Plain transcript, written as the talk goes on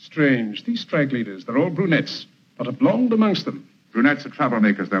Strange. These strike leaders, they're all brunettes. Not a blonde amongst them. Brunettes are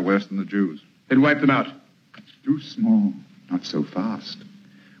troublemakers. They're worse than the Jews. Then wipe them out. Too small. Not so fast.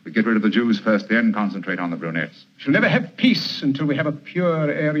 We get rid of the Jews first, then concentrate on the brunettes. We shall never have peace until we have a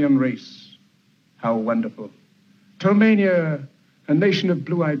pure Aryan race. How wonderful. Turmania, a nation of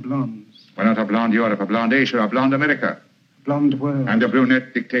blue-eyed blondes. Why not a blonde Europe, a blonde Asia, a blonde America? A blonde world. And a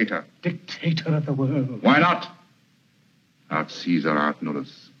brunette dictator. Dictator of the world. Why not? Art Caesar, art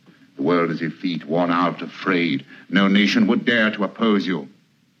nullus. The world is effete, worn out, afraid. No nation would dare to oppose you.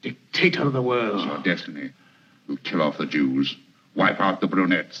 Dictator of the world. It's your destiny. We'll kill off the Jews. Wipe out the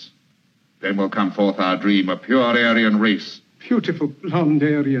brunettes. Then will come forth our dream, a pure Aryan race. Beautiful blonde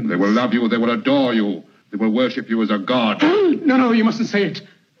Aryans. They will love you, they will adore you. They will worship you as a god. No, you mustn't say it.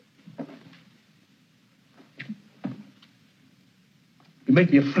 You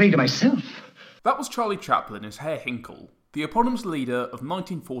make me afraid of myself. That was Charlie Chaplin as Herr Hinkle, the eponymous leader of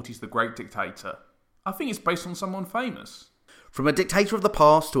 1940's The Great Dictator. I think it's based on someone famous. From a dictator of the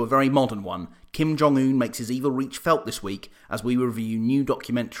past to a very modern one, Kim Jong-un makes his evil reach felt this week as we review new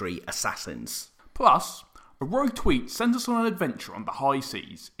documentary Assassins. Plus, a rogue tweet sends us on an adventure on the high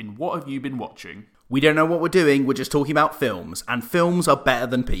seas in What Have You Been Watching? We don't know what we're doing, we're just talking about films, and films are better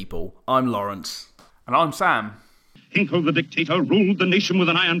than people. I'm Lawrence. And I'm Sam. Hinkle the dictator ruled the nation with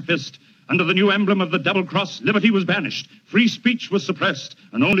an iron fist. Under the new emblem of the double cross, liberty was banished, free speech was suppressed,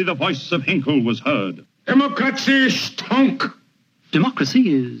 and only the voice of Hinkle was heard. Democracy stunk.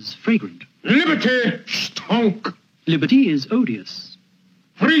 Democracy is fragrant. Liberty stunk. Liberty is odious.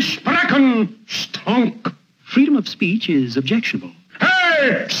 Free Sprachen stunk. Freedom of speech is objectionable.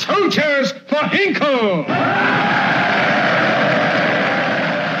 Hey, soldiers for Hinkle!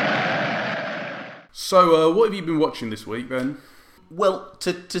 So, what have you been watching this week, then? Well,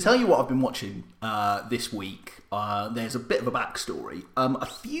 to tell you what I've been watching this week, there's a bit of a backstory. A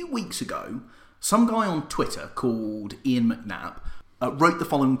few weeks ago, some guy on Twitter called Ian McNabb wrote the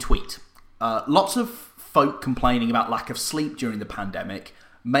following tweet. Lots of folk complaining about lack of sleep during the pandemic.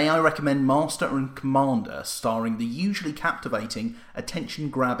 May I recommend Master and Commander, starring the usually captivating,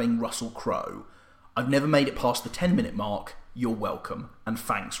 attention-grabbing Russell Crowe. I've never made it past the 10-minute mark. You're welcome. And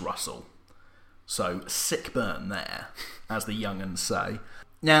thanks, Russell. So, sick burn there, as the young'uns say.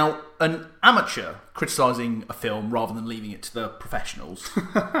 Now, an amateur criticising a film rather than leaving it to the professionals. Who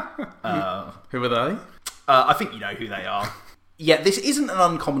are they? I think you know who they are. Yeah, this isn't an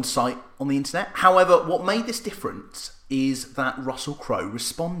uncommon sight on the internet. However, what made this different is that Russell Crowe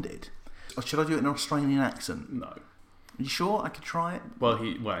responded. Or should I do it in an Australian accent? No. Are you sure I could try it? Well,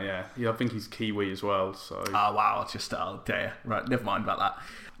 yeah, I think he's Kiwi as well, so... Oh, wow, oh dear. Right, never mind about that.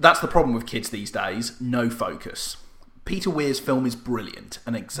 That's the problem with kids these days, no focus. Peter Weir's film is brilliant,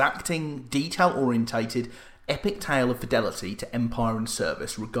 an exacting, detail-orientated, epic tale of fidelity to empire and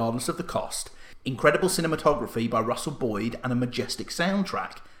service, regardless of the cost. Incredible cinematography by Russell Boyd and a majestic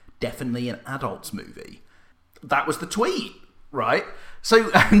soundtrack. Definitely an adult's movie. That was the tweet, right? So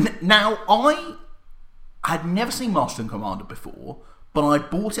now I had never seen Master and Commander before, but I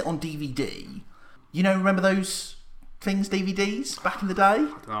bought it on DVD. You know, remember those things, DVDs, back in the day?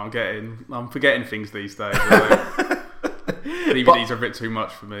 I'm forgetting things these days. DVDs are a bit too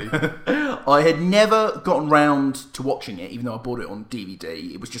much for me. I had never gotten round to watching it, even though I bought it on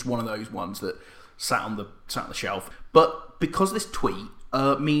DVD. It was just one of those ones that sat on the shelf. But because of this tweet,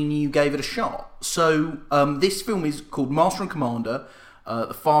 me and you gave it a shot. So this film is called Master and Commander,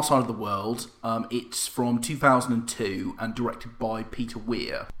 The Far Side of the World. It's from 2002 and directed by Peter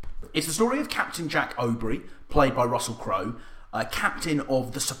Weir. It's the story of Captain Jack Aubrey, played by Russell Crowe, captain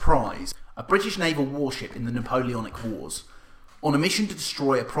of the Surprise, a British naval warship in the Napoleonic Wars. On a mission to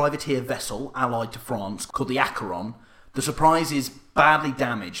destroy a privateer vessel allied to France called the Acheron, the Surprise is badly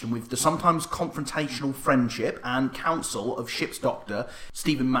damaged, and with the sometimes confrontational friendship and counsel of ship's doctor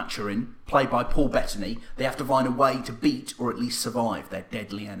Stephen Maturin, played by Paul Bettany, they have to find a way to beat or at least survive their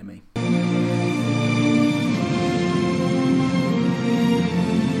deadly enemy.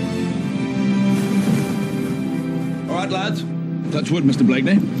 All right, lads. Touch wood, Mr.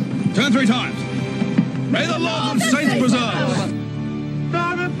 Blakeney. Turn 3 times. May the Lord of Saints preserve.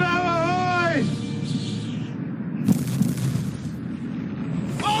 David Bowie!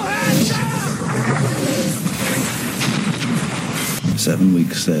 All hands down! 7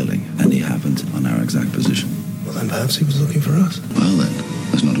 weeks sailing, and he happened on our exact position. Well, then perhaps he was looking for us. Well, then,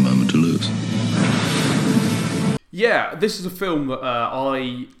 there's not a moment to lose. Yeah, this is a film that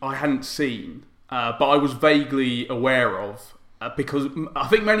I hadn't seen, but I was vaguely aware of. Because I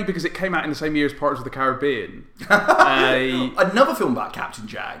think mainly because it came out in the same year as Pirates of the Caribbean. Another film about Captain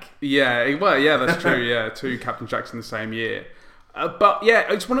Jack. Yeah, well, yeah, that's true. Yeah, 2 Captain Jacks in the same year. But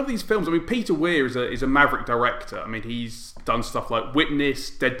yeah, it's one of these films. I mean, Peter Weir is a maverick director. I mean, he's done stuff like Witness,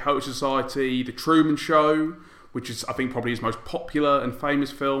 Dead Poets Society, The Truman Show, which is, I think, probably his most popular and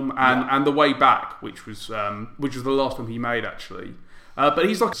famous film, and The Way Back, which was the last film he made, actually. But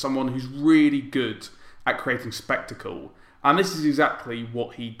he's like someone who's really good at creating spectacle, and this is exactly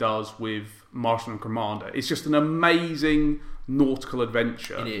what he does with Martian Commander. It's just an amazing nautical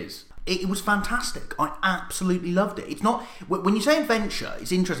adventure. It is. It was fantastic. I absolutely loved it. It's not, when you say adventure,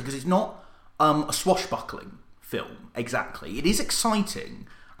 it's interesting because it's not a swashbuckling film exactly. It is exciting,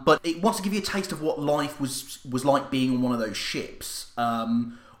 but it wants to give you a taste of what life was like being on one of those ships.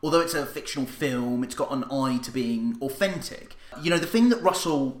 Although it's a fictional film, it's got an eye to being authentic. You know, the thing that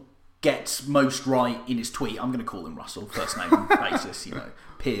Russell gets most right in his tweet, I'm going to call him Russell, first name basis, you know,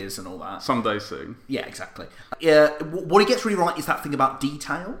 Piers and all that. Someday soon. Yeah, exactly. What he gets really right is that thing about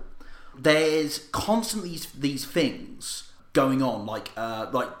detail. There's constantly these things going on, like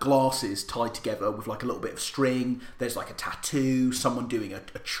glasses tied together with like a little bit of string. There's like a tattoo, someone doing a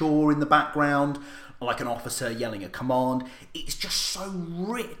chore in the background, like an officer yelling a command. It's just so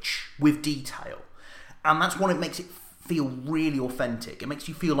rich with detail, and that's what it makes it feel really authentic. It makes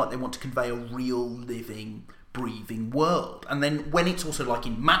you feel like they want to convey a real, living, breathing world. And then when it's also like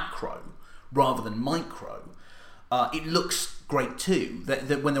in macro rather than micro, it looks great too.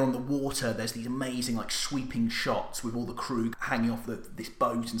 That when they're on the water, there's these amazing like sweeping shots with all the crew hanging off this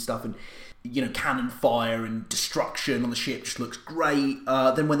boat and stuff, and you know, cannon fire and destruction on the ship just looks great.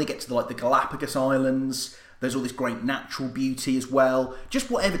 Then when they get to the Galapagos Islands, there's all this great natural beauty as well. Just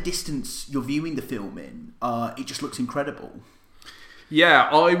whatever distance you're viewing the film in, it just looks incredible. Yeah,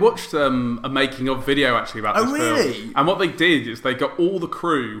 I watched a making of video actually about this film. Oh, really? And what they did is they got all the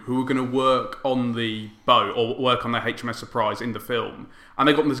crew who were going to work on the boat or work on their HMS Surprise in the film, and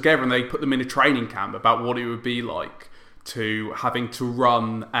they got them together and they put them in a training camp about what it would be like to having to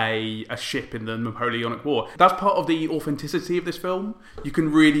run a ship in the Napoleonic War. That's part of the authenticity of this film. You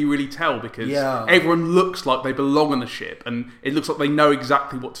can really, really tell because everyone looks like they belong on the ship, and it looks like they know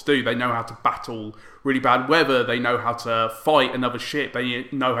exactly what to do. They know how to battle really bad weather. They know how to fight another ship. They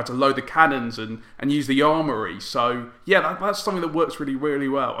know how to load the cannons and use the armory. So yeah, that's something that works really, really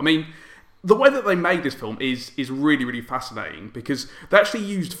well. I mean, the way that they made this film is really, really fascinating because they actually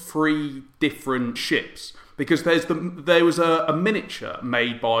used 3 different ships. Because there was a miniature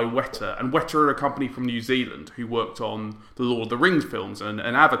made by Weta, and Weta are a company from New Zealand who worked on the Lord of the Rings films and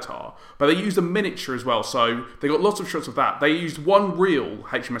Avatar, but they used a miniature as well, so they got lots of shots of that. They used one real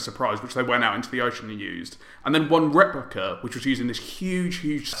HMS Surprise, which they went out into the ocean and used, and then one replica, which was used in this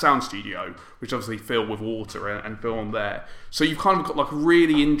huge sound studio, which obviously filled with water and filmed there. So you've kind of got like a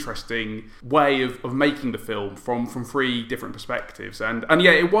really interesting way of making the film from 3 different perspectives. And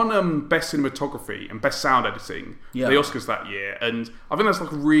yeah, it won Best Cinematography and Best Sound Editing the Oscars that year. And I think that's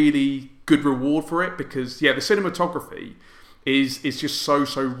like a really good reward for it because, yeah, the cinematography is just so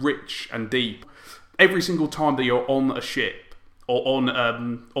rich and deep. Every single time that you're on a ship or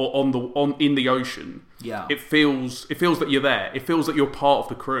in the ocean, it feels that you're there. It feels that you're part of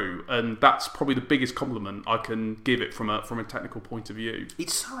the crew, and that's probably the biggest compliment I can give it from a technical point of view.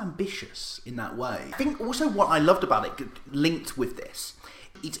 It's so ambitious in that way. I think also what I loved about it, linked with this,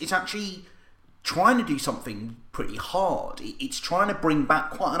 it's actually trying to do something pretty hard. It's trying to bring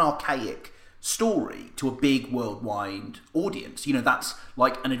back quite an archaic story to a big worldwide audience. You know, that's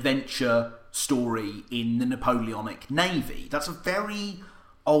like an adventure story in the Napoleonic Navy. That's a very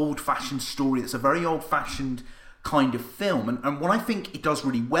old-fashioned story. That's a very old-fashioned kind of film. And what I think it does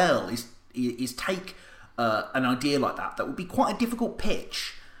really well is take an idea like that would be quite a difficult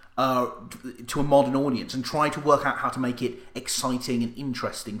pitch to a modern audience and try to work out how to make it exciting and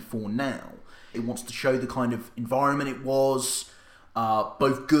interesting for now. It wants to show the kind of environment it was,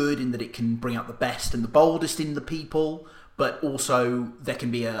 both good in that it can bring out the best and the boldest in the people, but also there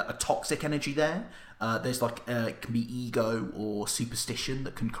can be a toxic energy there. There's like, it can be ego or superstition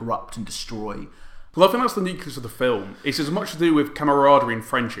that can corrupt and destroy. Well, I think that's the nucleus of the film. It's as much to do with camaraderie and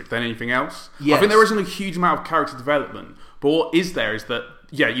friendship than anything else. Yes. I think there isn't a huge amount of character development, but what is there is that,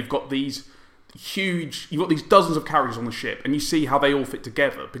 yeah, you've got these dozens of characters on the ship, and you see how they all fit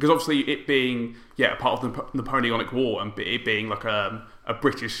together. Because obviously, it being a part of the Napoleonic War and it being like a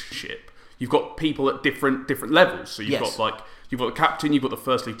British ship, you've got people at different levels. So you've got the captain, you've got the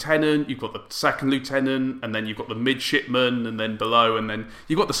first lieutenant, you've got the second lieutenant, and then you've got the midshipman, and then below, and then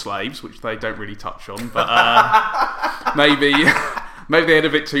you've got the slaves, which they don't really touch on, but maybe they had a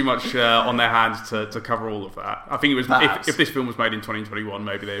bit too much on their hands to cover all of that. I think it was if this film was made in 2021,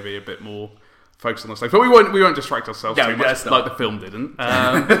 maybe they'd be a bit more focused on the slaves. But we won't distract ourselves too much, like the film didn't.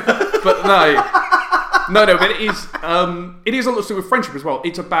 But No, but it is a lot to do with friendship as well.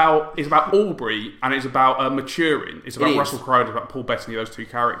 It's about Aubrey and it's about Maturin. It's about Russell Crowe, it's about Paul Bettany, those two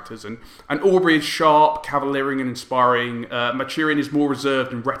characters. And Aubrey is sharp, cavaliering and inspiring. Maturin is more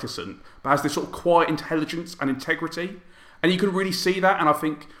reserved and reticent, but has this sort of quiet intelligence and integrity. And you can really see that, and I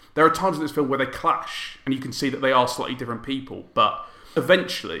think there are times in this film where they clash, and you can see that they are slightly different people, but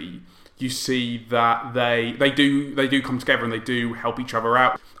eventually you see that they do come together and they do help each other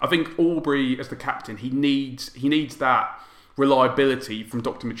out. I think Aubrey, as the captain, he needs that reliability from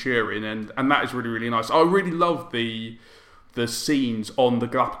Dr. Maturin, and that is really, really nice. I really love the scenes on the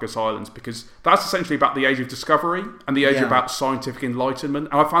Galapagos Islands, because that's essentially about the age of discovery and the age about scientific enlightenment,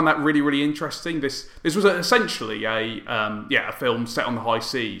 and I found that really, really interesting. This was essentially a film set on the high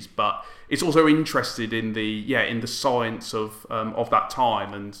seas, but it's also interested in the science of that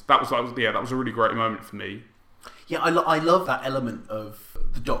time, and that was a really great moment for me. Yeah, I love that element of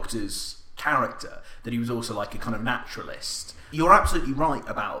the Doctor's character, that he was also like a kind of naturalist. You're absolutely right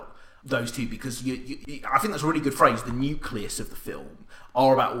about those two, because I think that's a really good phrase. The nucleus of the film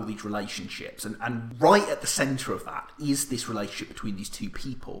are about all these relationships, and right at the centre of that is this relationship between these two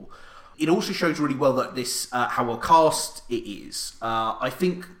people. It also shows really well that this how well cast it is. I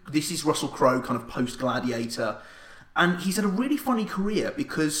think this is Russell Crowe kind of post-Gladiator, and he's had a really funny career,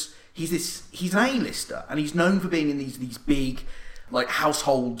 because he's an A-lister, and he's known for being in these big, like,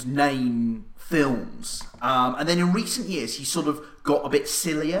 household name films. And then in recent years, he's sort of got a bit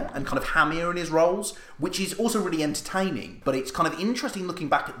sillier and kind of hammier in his roles, which is also really entertaining. But it's kind of interesting looking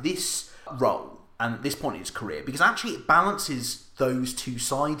back at this role and at this point in his career, because actually it balances those two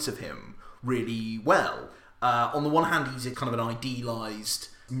sides of him really well. On the one hand, he's a kind of an idealised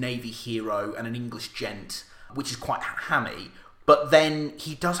Navy hero and an English gent, which is quite hammy. But then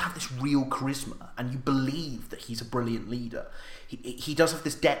he does have this real charisma, and you believe that he's a brilliant leader. He does have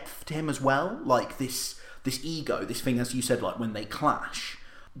this depth to him as well, like this ego, this thing, as you said, like when they clash.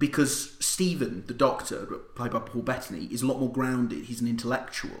 Because Stephen, the Doctor, played by Paul Bettany, is a lot more grounded. He's an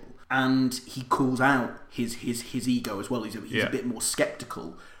intellectual, and he calls out his ego as well. He's a bit more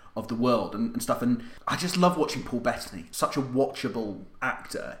sceptical of the world and stuff. And I just love watching Paul Bettany. Such a watchable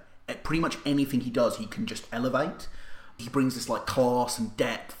actor. At pretty much anything he does, he can just elevate. He brings this like class and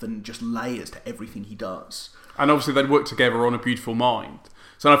depth and just layers to everything he does. And obviously they'd work together on A Beautiful Mind.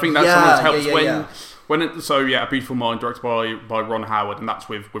 So I think that's something that helps A Beautiful Mind, directed by Ron Howard, and that's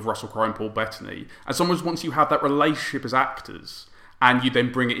with Russell Crowe and Paul Bettany. And sometimes once you have that relationship as actors, and you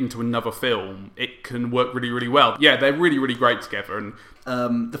then bring it into another film, it can work really, really well. Yeah, they're really, really great together.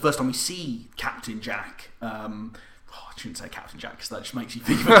 And the first time we see Captain Jack, I shouldn't say Captain Jack, because that just makes you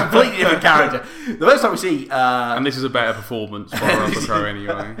think of a completely different character. The first time we see... and this is a better performance by Russell Crowe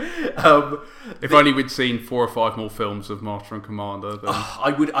anyway. If only we'd seen 4 or 5 more films of Master and Commander. Then...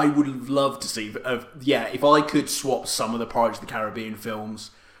 I would have loved to see... if I could swap some of the Pirates of the Caribbean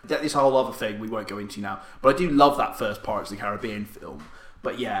films... This whole other thing we won't go into now. But I do love that first Pirates of the Caribbean film.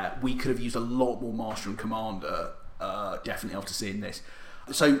 But yeah, we could have used a lot more Master and Commander, definitely after seeing this.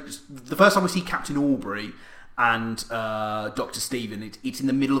 So, the first time we see Captain Aubrey... and Dr. Stephen, it's in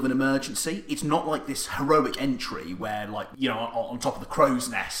the middle of an emergency. It's not like this heroic entry where, like, you know, on top of the crow's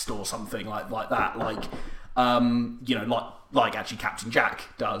nest or something like that, like actually Captain Jack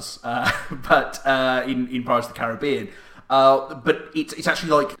does, but in Pirates of the Caribbean. But it's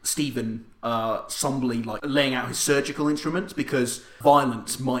actually like Stephen somberly like laying out his surgical instruments, because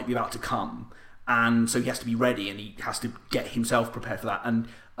violence might be about to come, and so he has to be ready, and he has to get himself prepared for that. And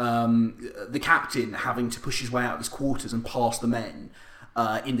the captain having to push his way out of his quarters and past the men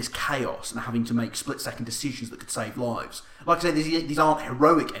in this chaos, and having to make split-second decisions that could save lives. Like I said, these aren't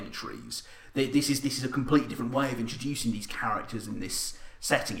heroic entries. This is a completely different way of introducing these characters in this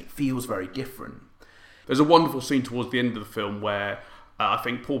setting. It feels very different. There's a wonderful scene towards the end of the film where I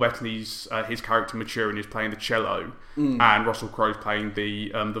think Paul Bettany's his character Maturin is playing the cello, and Russell Crowe's playing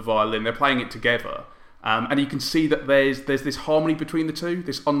the violin. They're playing it together. And you can see that there's this harmony between the two,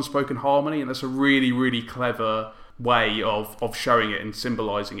 this unspoken harmony, and that's a really, really clever way of showing it and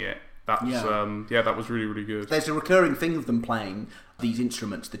symbolising it. That was really, really good. There's a recurring thing of them playing these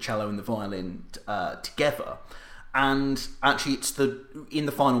instruments, the cello and the violin, together. And actually, it's in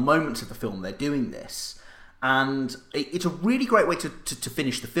the final moments of the film they're doing this. And it's a really great way to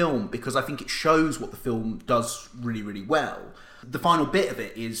finish the film, because I think it shows what the film does really, really well. The final bit of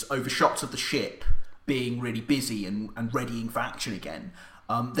it is over shots of the ship being really busy and readying for action again.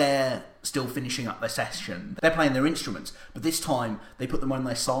 They're still finishing up their session. They're playing their instruments, but this time they put them on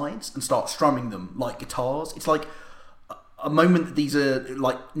their sides and start strumming them like guitars. It's like a moment that these are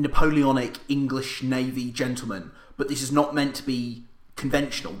like Napoleonic English Navy gentlemen, but this is not meant to be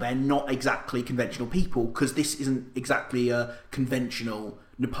conventional. They're not exactly conventional people, because this isn't exactly a conventional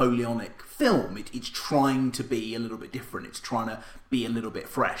Napoleonic film. It's trying to be a little bit different. It's trying to be a little bit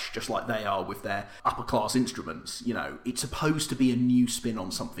fresh, just like they are with their upper class instruments. You know, it's supposed to be a new spin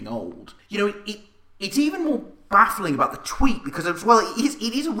on something old. You know, it's even more baffling about the tweet, because as well, it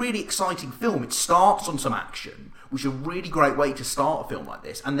is a really exciting film. It starts on some action, which is a really great way to start a film like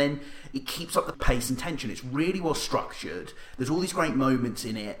this, and then it keeps up the pace and tension. It's really well structured. There's all these great moments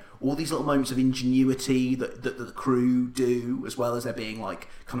in it, all these little moments of ingenuity that the crew do, as well as there being like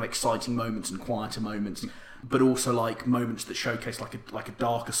kind of exciting moments and quieter moments, but also like moments that showcase like a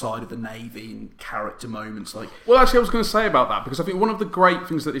darker side of the Navy and character moments. Like, well, actually, I was going to say about that, because I think one of the great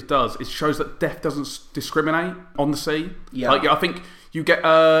things that it does is shows that death doesn't discriminate on the sea. Yeah, like I think you get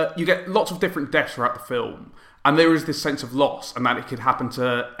lots of different deaths throughout the film. And there is this sense of loss, and that it could happen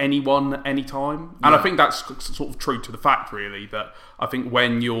to anyone, anytime. And I think that's sort of true to the fact, really, that I think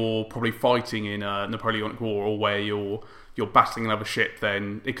when you're probably fighting in a Napoleonic War, or where you're battling another ship,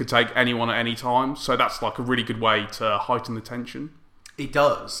 then it could take anyone at any time. So that's like a really good way to heighten the tension. It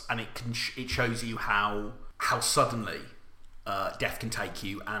does, and it shows you how suddenly death can take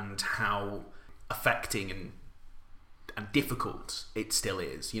you, and how affecting and difficult it still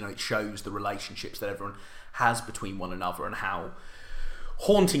is. You know, it shows the relationships that everyone has between one another, and how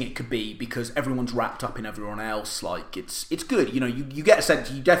haunting it could be, because everyone's wrapped up in everyone else. Like, it's good. You know, you get a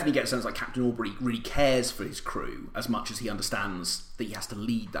sense, you definitely get a sense like Captain Aubrey really cares for his crew as much as he understands that he has to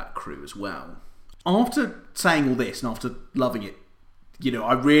lead that crew as well. After saying all this, and after loving it, you know,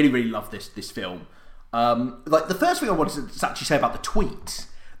 I really, really love this film. Like, the first thing I wanted to actually say about the tweet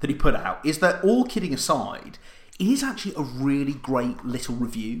that he put out is that, all kidding aside, it is actually a really great little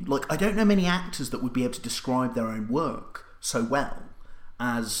review. Like, I don't know many actors that would be able to describe their own work so well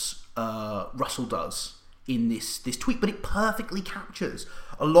as Russell does in this tweet, but it perfectly captures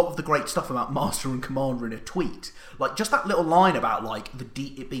a lot of the great stuff about Master and Commander in a tweet. Like, just that little line about like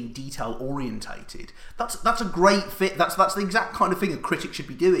it being detail orientated. That's a great fit. That's the exact kind of thing a critic should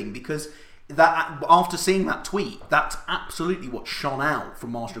be doing, because that, after seeing that tweet, that's absolutely what shone out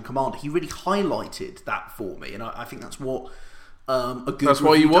from Master and Commander. He really highlighted that for me, and I think that's what a good That's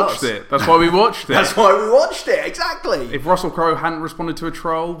why you watched it. That's why we watched it. That's why we watched it, exactly. If Russell Crowe hadn't responded to a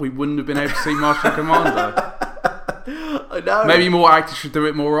troll, we wouldn't have been able to see Master and Commander. I know. Maybe more actors should do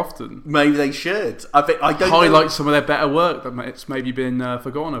it more often. Maybe they should. I don't highlight know. some of their better work that it's maybe been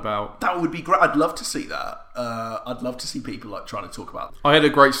forgotten about. That would be great. I'd love to see that. I'd love to see people like trying to talk about it. I had a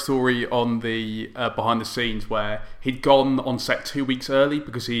great story on the behind the scenes where he'd gone on set 2 weeks early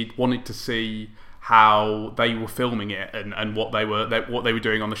because he wanted to see how they were filming it and what they were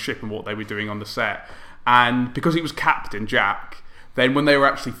doing on the ship and what they were doing on the set. And because he was Captain Jack, then when they were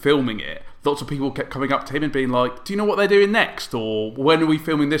actually filming it, lots of people kept coming up to him and being like, "Do you know what they're doing next?" Or "When are we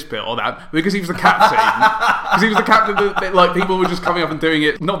filming this bit?" or that, because he was the captain. Because he was the captain, like, people were just coming up and doing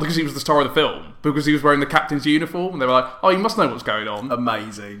it, not because he was the star of the film, but because he was wearing the captain's uniform, and they were like, "Oh, you must know what's going on."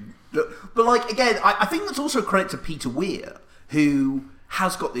 Amazing. But like, again, I think that's also a credit to Peter Weir, who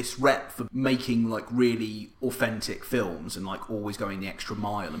has got this rep for making like really authentic films and like always going the extra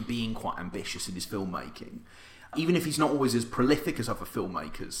mile and being quite ambitious in his filmmaking. Even if he's not always as prolific as other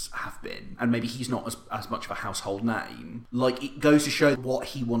filmmakers have been, and maybe he's not as much of a household name, like, it goes to show what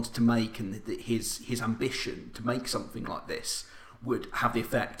he wanted to make, and that his ambition to make something like this would have the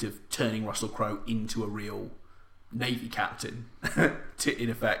effect of turning Russell Crowe into a real Navy captain, in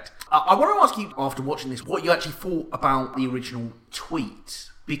effect. I want to ask you, after watching this, what you actually thought about the original tweet,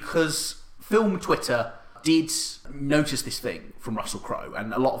 because film Twitter did notice this thing from Russell Crowe,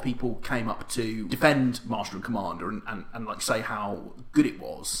 and a lot of people came up to defend Master and Commander and like say how good it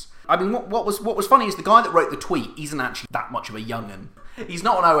was. I mean, what was funny is the guy that wrote the tweet isn't actually that much of a young'un. He's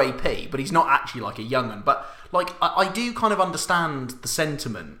not an OAP, but he's not actually like a young'un. But like, I do kind of understand the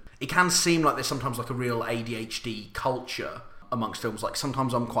sentiment. It can seem like there's sometimes like a real ADHD culture amongst films. Like,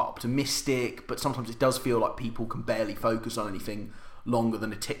 sometimes I'm quite optimistic, but sometimes it does feel like people can barely focus on anything longer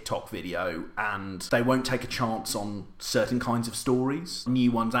than a TikTok video, and they won't take a chance on certain kinds of stories,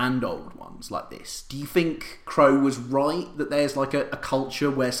 new ones and old ones like this. Do you think Crowe was right that there's like a culture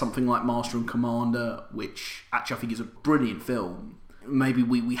where something like Master and Commander, which actually I think is a brilliant film, maybe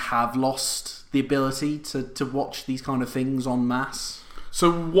we have lost the ability to watch these kind of things en masse?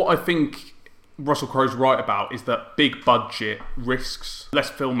 So what I think Russell Crowe's right about is that big budget risks,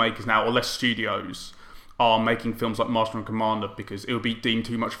 less filmmakers now, or less studios are making films like Master and Commander because it would be deemed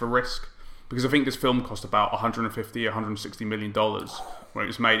too much of a risk. Because I think this film cost about $160 million when it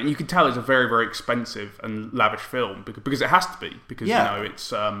was made, and you can tell it's a very, very expensive and lavish film because it has to be, because you know,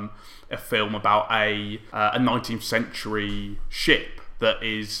 it's a film about a 19th century ship that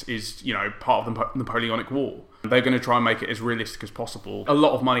is part of the Napoleonic War. They're going to try and make it as realistic as possible. A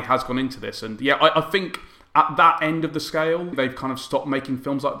lot of money has gone into this, and I think at that end of the scale, they've kind of stopped making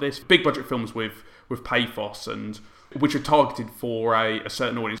films like this, big budget films with pathos and which are targeted for a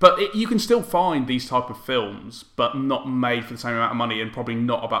certain audience. But you can still find these type of films, but not made for the same amount of money and probably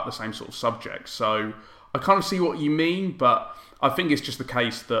not about the same sort of subject. So I kind of see what you mean, but I think it's just the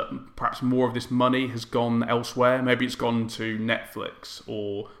case that perhaps more of this money has gone elsewhere. Maybe it's gone to Netflix,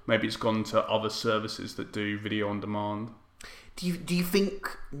 or maybe it's gone to other services that do video on demand. Do you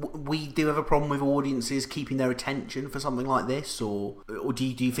think we do have a problem with audiences keeping their attention for something like this, or do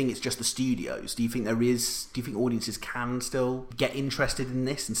you think it's just the studios? Do you think audiences can still get interested in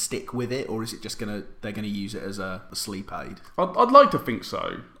this and stick with it, or is it just they're gonna use it as a sleep aid? I'd like to think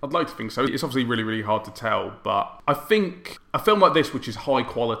so. It's obviously really, really hard to tell, but I think a film like this, which is high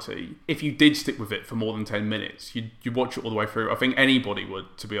quality, if you did stick with it for more than 10 minutes, you'd watch it all the way through. I think anybody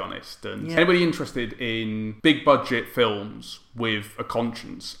would, to be honest. And anybody interested in big budget films with a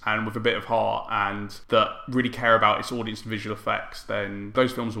conscience and with a bit of heart and that really care about its audience and visual effects, then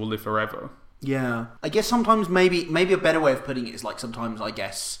those films will live forever. Yeah. I guess sometimes maybe a better way of putting it is like sometimes I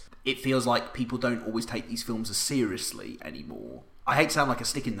guess it feels like people don't always take these films as seriously anymore. I hate to sound like a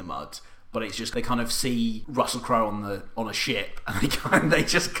stick in the mud, but it's just they kind of see Russell Crowe on a ship and they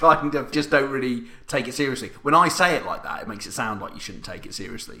just kind of don't really take it seriously. When I say it like that, it makes it sound like you shouldn't take it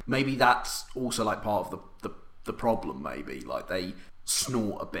seriously. Maybe that's also like part of the problem, maybe. Like they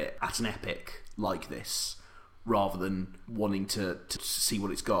snort a bit at an epic like this rather than wanting to see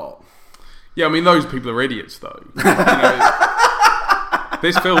what it's got. Yeah, I mean, those people are idiots, though.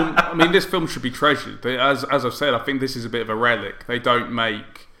 This film should be treasured. As I've said, I think this is a bit of a relic. They don't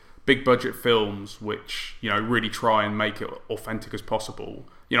make big budget films which really try and make it authentic as possible.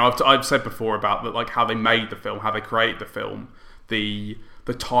 I've said before about that, like how they made the film, how they created the film, the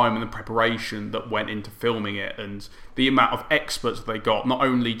time and the preparation that went into filming it, and the amount of experts that they got, not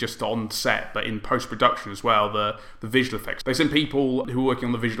only just on set but in post-production as well, the visual effects. They sent people who were working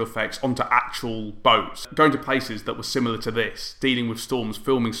on the visual effects onto actual boats, going to places that were similar to this, dealing with storms,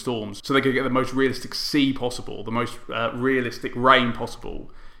 filming storms, so they could get the most realistic sea possible, the most realistic rain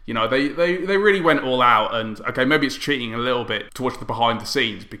possible. They really went all out, and okay, maybe it's cheating a little bit to watch the behind the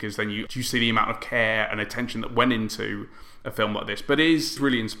scenes, because then you see the amount of care and attention that went into a film like this, but it is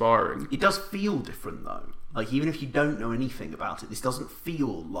really inspiring. It does feel different though. Like even if you don't know anything about it, this doesn't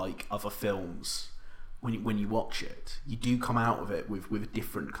feel like other films when you watch it. You do come out of it with a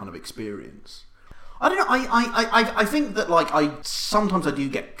different kind of experience. I don't know. I think that I sometimes I do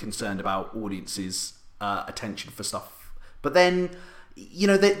get concerned about audiences' attention for stuff, but then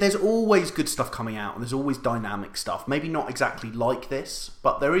there's always good stuff coming out, and there's always dynamic stuff. Maybe not exactly like this,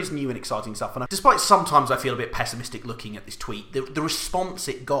 but there is new and exciting stuff. And despite sometimes I feel a bit pessimistic looking at this tweet, the response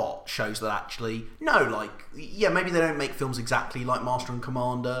it got shows that actually, maybe they don't make films exactly like Master and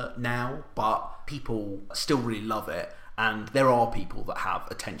Commander now, but people still really love it, and there are people that have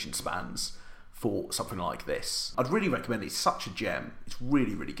attention spans for something like this. I'd really recommend it. It's such a gem. It's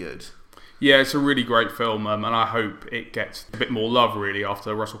really, really good. Yeah, it's a really great film, and I hope it gets a bit more love, really,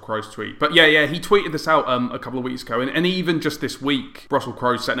 after Russell Crowe's tweet. But yeah, he tweeted this out a couple of weeks ago, and even just this week, Russell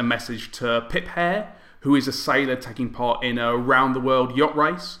Crowe sent a message to Pip Hare, who is a sailor taking part in a round-the-world yacht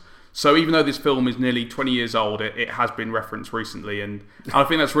race. So even though this film is nearly 20 years old, it has been referenced recently, and I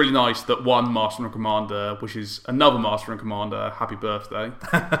think that's really nice that one Master and Commander wishes another Master and Commander happy birthday.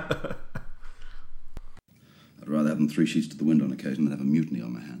 I'd rather have them 3 sheets to the wind on occasion than have a mutiny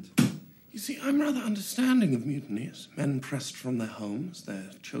on my hands. You see, I'm rather understanding of mutinies. Men pressed from their homes, their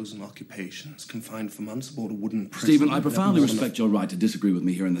chosen occupations, confined for months aboard a wooden prison. Stephen, I profoundly respect your right to disagree with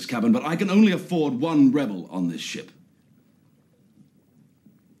me here in this cabin, but I can only afford one rebel on this ship.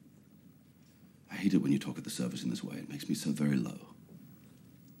 I hate it when you talk of the service in this way. It makes me so very low.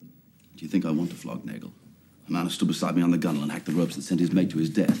 Do you think I want to flog Nagel? A man who stood beside me on the gunwale and hacked the ropes that sent his mate to his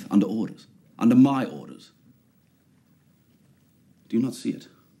death, under orders. Under my orders. Do you not see it?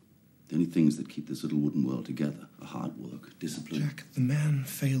 The only things that keep this little wooden world together are hard work, discipline. Jack, the man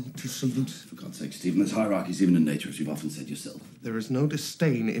failed to salute. For God's sake, Stephen, there's hierarchies even in nature, as you've often said yourself. There is no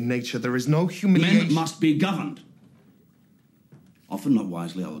disdain in nature. There is no humiliation. Men must be governed. Often not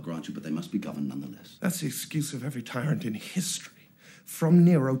wisely, I will grant you, but they must be governed nonetheless. That's the excuse of every tyrant in history, from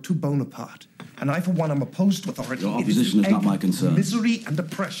Nero to Bonaparte. And I, for one, am opposed to authority. Your opposition is not my concern. Misery and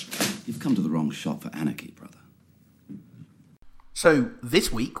oppression. You've come to the wrong shop for anarchy, brother. So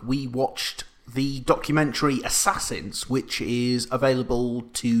this week we watched the documentary Assassins, which is available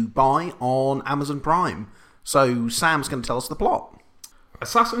to buy on Amazon Prime. So Sam's going to tell us the plot.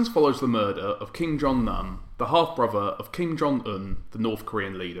 Assassins follows the murder of Kim Jong-nam, the half-brother of Kim Jong-un, the North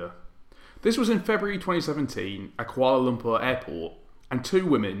Korean leader. This was in February 2017 at Kuala Lumpur Airport, and 2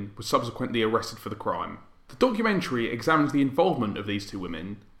 women were subsequently arrested for the crime. The documentary examines the involvement of these 2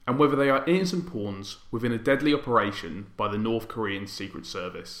 women and whether they are innocent pawns within a deadly operation by the North Korean Secret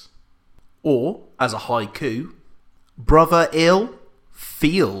Service. Or, as a haiku, brother ill,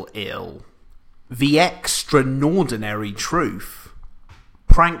 feel ill. The extraordinary truth.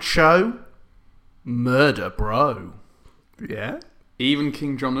 Prank show, murder bro. Yeah? Even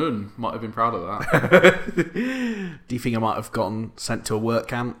Kim Jong-un might have been proud of that. Do you think I might have gotten sent to a work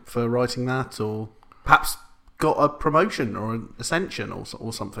camp for writing that, or perhaps got a promotion or an ascension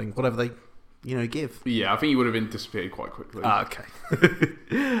or something, whatever they, give? Yeah, I think he would have been disappeared quite quickly. Okay.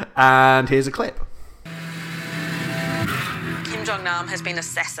 And here's a clip. Kim Jong-nam has been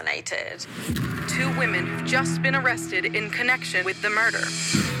assassinated. 2 women have just been arrested in connection with the murder.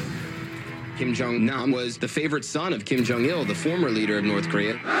 Kim Jong-nam was the favorite son of Kim Jong-il, the former leader of North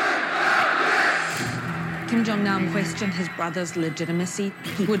Korea. Kim Jong-nam questioned his brother's legitimacy.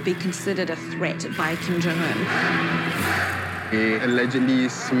 He would be considered a threat by Kim Jong-un. He allegedly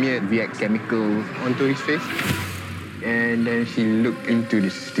smeared Viet chemical onto his face. And then he looked into the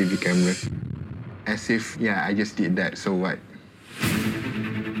CCTV camera. As if, I just did that, so what?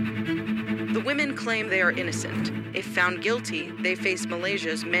 The women claim they are innocent. If found guilty, they face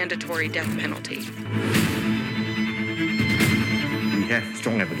Malaysia's mandatory death penalty. We have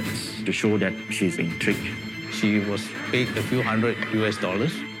strong evidence to show that she's being tricked. She was paid a few $100 US.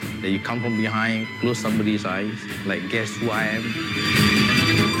 That you come from behind, close somebody's eyes, like, guess who I am?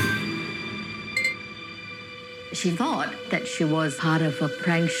 She thought that she was part of a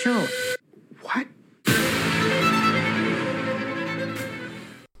prank show. What?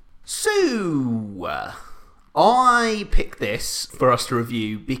 So, I picked this for us to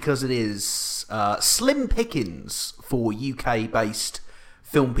review because it is slim pickings for UK-based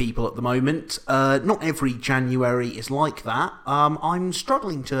film people at the moment. Not every January is like that. I'm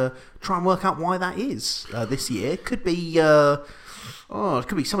struggling to try and work out why that is this year. Could be... it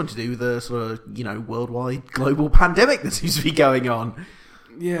could be something to do with the sort of, worldwide global pandemic that seems to be going on.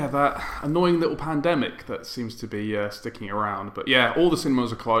 Yeah, that annoying little pandemic that seems to be sticking around. But yeah, all the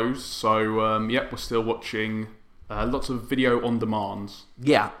cinemas are closed, so we're still watching lots of video on demand.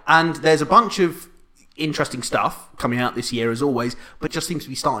 Yeah, and there's a bunch of interesting stuff coming out this year as always, but just seems to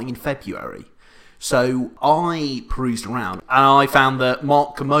be starting in February. So I perused around, and I found that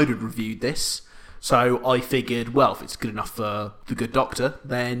Mark Commode had reviewed this. So I figured, well, if it's good enough for The Good Doctor,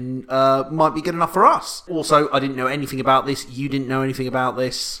 then might be good enough for us. Also, I didn't know anything about this. You didn't know anything about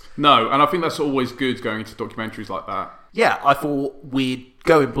this. No, and I think that's always good going into documentaries like that. Yeah, I thought we'd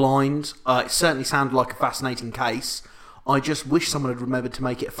go in blind. It certainly sounded like a fascinating case. I just wish someone had remembered to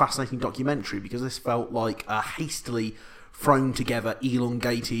make it a fascinating documentary, because this felt like a hastily thrown together,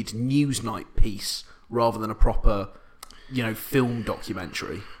 elongated Newsnight piece rather than a proper, film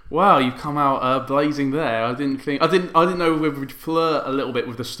documentary. Wow, you've come out blazing there. I didn't know whether we'd flirt a little bit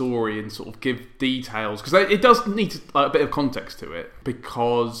with the story and sort of give details, because it does need a bit of context to it.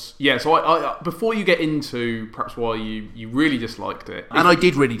 Because so I before you get into perhaps why you really disliked it, and I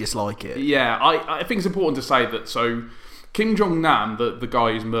did really dislike it. Yeah, I think it's important to say that. So Kim Jong-nam, the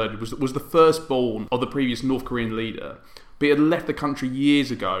guy who's murdered, was the firstborn of the previous North Korean leader, but he had left the country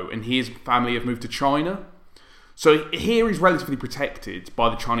years ago, and his family have moved to China. So here he's relatively protected by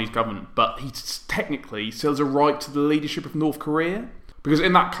the Chinese government, but he technically still has a right to the leadership of North Korea. Because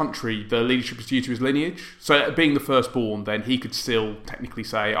in that country, the leadership is due to his lineage. So being the firstborn, then he could still technically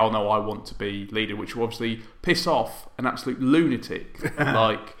say, oh no, I want to be leader, which will obviously piss off an absolute lunatic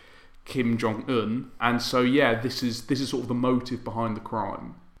like Kim Jong-un. And so this is sort of the motive behind the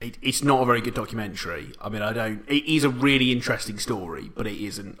crime. It's not a very good documentary. I mean, it is a really interesting story, but it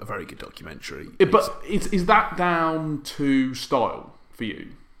isn't a very good documentary. Is that down to style for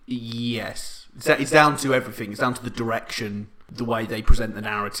you? Yes. It's down to everything. It's down to the direction, the way they present the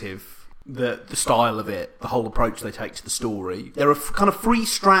narrative, the style of it, the whole approach they take to the story. There are kind of 3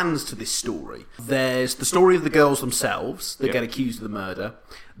 strands to this story. There's the story of the girls themselves that get accused of the murder,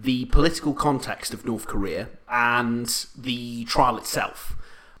 the political context of North Korea, and the trial itself.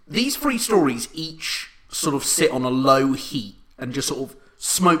 These 3 stories each sort of sit on a low heat and just sort of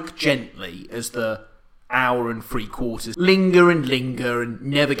smoke gently as the hour and 3/4 linger and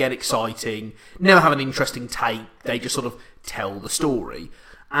never get exciting, never have an interesting take. They just sort of tell the story.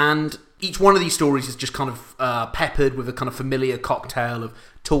 And each one of these stories is just kind of peppered with a kind of familiar cocktail of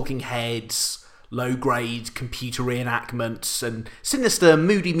talking heads, low-grade computer reenactments, and sinister,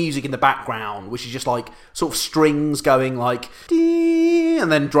 moody music in the background, which is just like sort of strings going like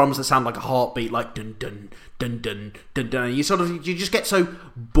and then drums that sound like a heartbeat, like dun dun dun dun dun dun. You just get so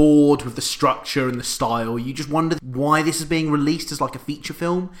bored with the structure and the style. You just wonder why this is being released as like a feature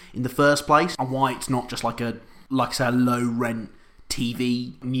film in the first place, and why it's not just like a low rent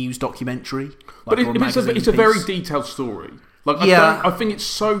TV news documentary. But it's a very detailed story. I think it's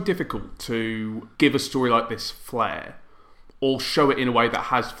so difficult to give a story like this flair, or show it in a way that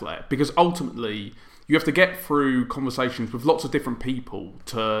has flair, because ultimately you have to get through conversations with lots of different people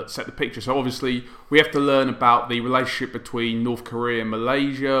to set the picture. So obviously we have to learn about the relationship between North Korea and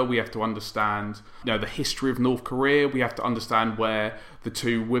Malaysia. We have to understand, the history of North Korea. We have to understand where the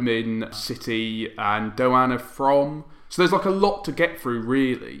two women, Siti and Do-an, are from. So there's a lot to get through,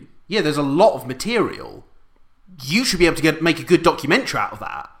 really. Yeah, there's a lot of material. You should be able to make a good documentary out of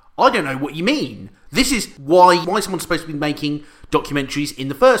that. I don't know what you mean. This is why someone's supposed to be making documentaries in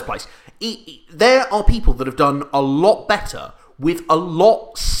the first place. There are people that have done a lot better with a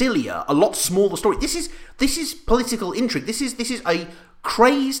lot sillier, a lot smaller story. This is political intrigue. This is a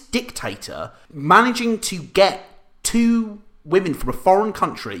crazed dictator managing to get two women from a foreign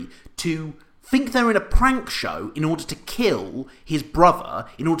country to think they're in a prank show in order to kill his brother,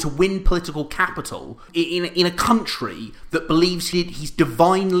 in order to win political capital in a country that believes he's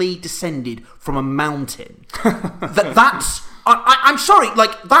divinely descended from a mountain. I'm sorry,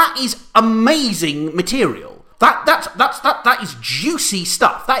 that is amazing material. That is juicy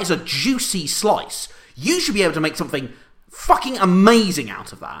stuff. That is a juicy slice. You should be able to make something fucking amazing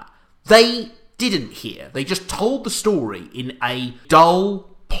out of that. They didn't here. They just told the story in a dull,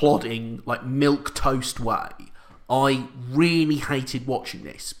 plodding, milquetoast way. I really hated watching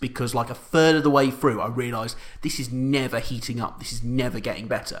this because a third of the way through I realised this is never heating up, this is never getting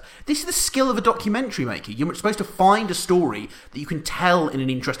better. This is the skill of a documentary maker. You're supposed to find a story that you can tell in an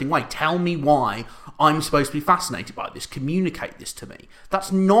interesting way. Tell me why I'm supposed to be fascinated by this. Communicate this to me.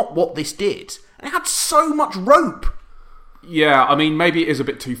 That's not what this did. And it had so much rope. Yeah, I mean, maybe it is a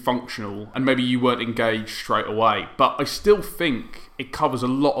bit too functional, and maybe you weren't engaged straight away, but I still think it covers a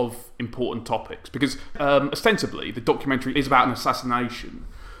lot of important topics, because ostensibly the documentary is about an assassination,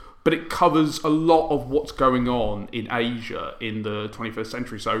 but it covers a lot of what's going on in Asia in the 21st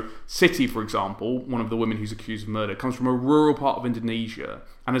century. So Siti, for example, one of the women who's accused of murder, comes from a rural part of Indonesia,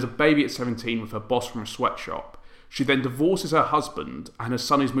 and has a baby at 17 with her boss from a sweatshop. She then divorces her husband, and her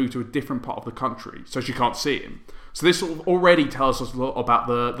son is moved to a different part of the country, so she can't see him. So this sort of already tells us a lot about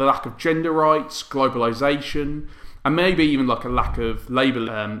the lack of gender rights, globalisation, and maybe even a lack of labour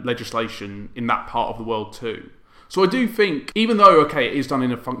legislation in that part of the world too. So I do think, even though, it is done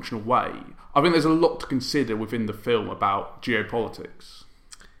in a functional way, I think there's a lot to consider within the film about geopolitics.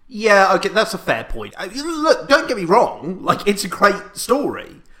 Yeah, okay, that's a fair point. Look, don't get me wrong, it's a great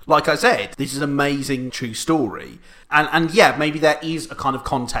story. Like I said, this is an amazing true story. And yeah, maybe there is a kind of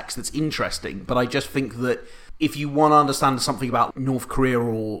context that's interesting, but I just think that if you want to understand something about North Korea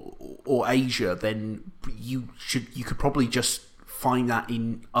or Asia, then you could probably just find that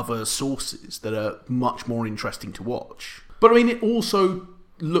in other sources that are much more interesting to watch. But I mean, it also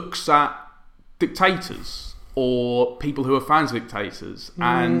looks at dictators or people who are fans of dictators.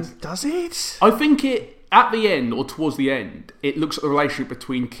 And does it? I think at the end, or towards the end, it looks at the relationship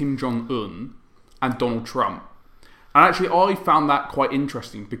between Kim Jong-un and Donald Trump. And actually, I found that quite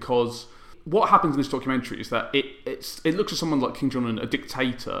interesting, because what happens in this documentary is that it looks at someone like Kim Jong-un, a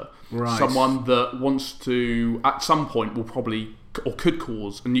dictator, right, someone that wants to, at some point, will probably, or could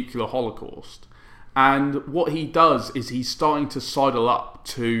cause a nuclear holocaust. And what he does is he's starting to sidle up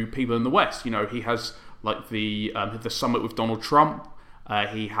to people in the West. He has the summit with Donald Trump.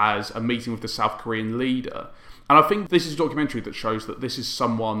 He has a meeting with the South Korean leader. And I think this is a documentary that shows that this is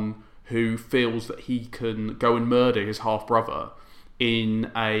someone who feels that he can go and murder his half-brother in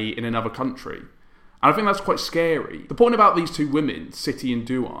another country. And I think that's quite scary. The point about these two women, Siti and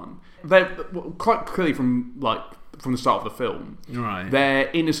Do-an, they're quite clearly from the start of the film, right, they're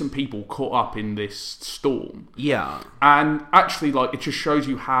innocent people caught up in this storm. Yeah. And actually, it just shows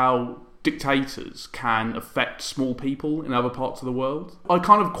you how dictators can affect small people in other parts of the world. I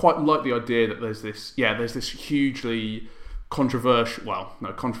kind of quite like the idea that there's this hugely controversial, well,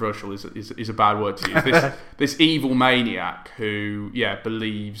 no, controversial is a bad word to use, this evil maniac who,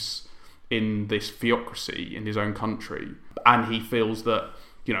 believes in this theocracy in his own country, and he feels that,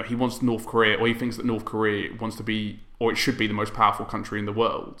 he wants North Korea, or he thinks that North Korea wants to be, or it should be, the most powerful country in the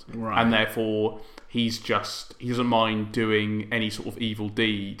world. Right. And therefore, he doesn't mind doing any sort of evil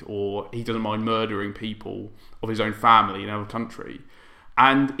deed, or he doesn't mind murdering people of his own family in another country.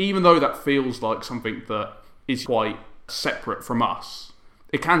 And even though that feels like something that is quite separate from us,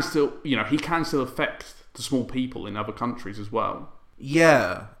 it can still, he can still affect the small people in other countries as well.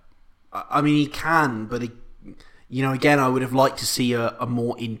 Yeah. I mean, he can, but, again, I would have liked to see a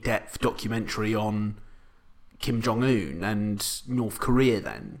more in-depth documentary on Kim Jong-un and North Korea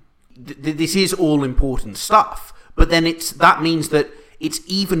then. This is all important stuff, but then that means that it's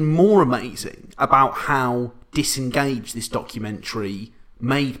even more amazing about how disengaged this documentary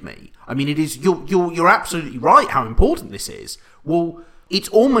made me. I mean, it is. You're absolutely right how important this is. Well, it's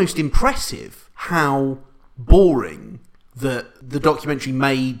almost impressive how boring the documentary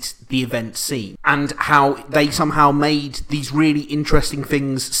made the event seem, and how they somehow made these really interesting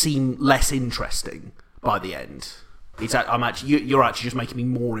things seem less interesting by the end. You're actually just making me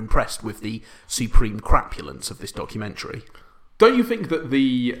more impressed with the supreme crapulence of this documentary. Don't you think that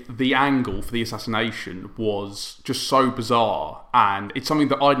the angle for the assassination was just so bizarre, and it's something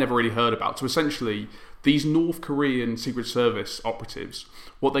that I'd never really heard about? So essentially, these North Korean Secret Service operatives,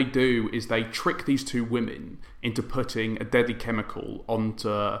 what they do is they trick these two women into putting a deadly chemical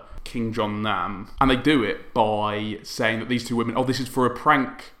onto Kim Jong-nam, and they do it by saying that these two women, this is for a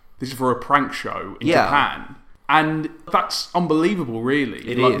prank show in Japan. And that's unbelievable, really.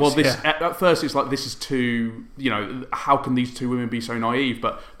 It is. Well, at first it's like, this is too, how can these two women be so naive?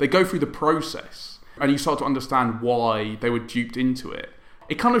 But they go through the process, and you start to understand why they were duped into it.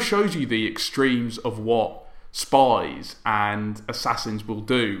 It kind of shows you the extremes of what spies and assassins will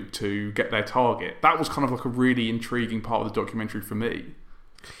do to get their target. That was kind of like a really intriguing part of the documentary for me.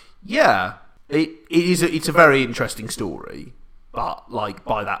 Yeah, it's a very interesting story. But,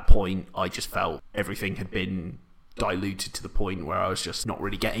 by that point, I just felt everything had been diluted to the point where I was just not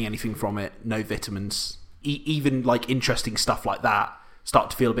really getting anything from it. No vitamins. Even, interesting stuff like that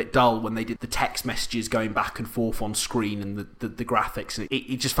start to feel a bit dull when they did the text messages going back and forth on screen and the graphics.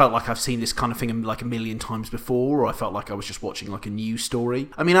 It just felt like I've seen this kind of thing a million times before, or I felt like I was just watching, a news story.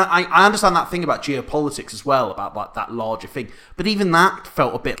 I mean, I understand that thing about geopolitics as well, about, that larger thing. But even that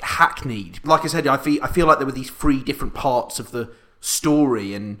felt a bit hackneyed. Like I said, I feel like there were these 3 different parts of the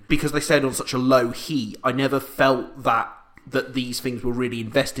story, and because they stayed on such a low heat, I never felt that these things were really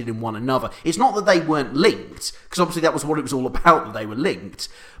invested in one another. It's not that they weren't linked, because obviously that was what it was all about, that they were linked,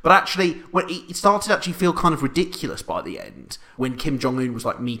 but actually when it started to actually feel kind of ridiculous by the end, when Kim Jong-un was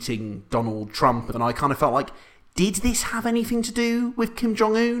meeting Donald Trump, and I kind of felt like, did this have anything to do with Kim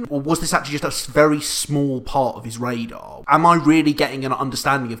Jong-un? Or was this actually just a very small part of his radar? Am I really getting an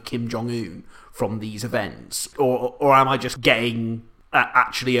understanding of Kim Jong-un from these events? Or am I just getting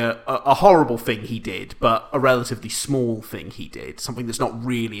actually a horrible thing he did, but a relatively small thing he did? Something that's not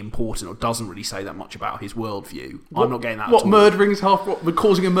really important or doesn't really say that much about his worldview. I'm not getting that at all. Murdering is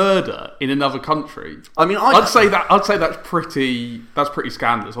causing a murder in another country? I mean, I'd say that's pretty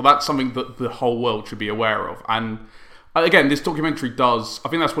scandalous, or that's something that the whole world should be aware of. And again, this documentary I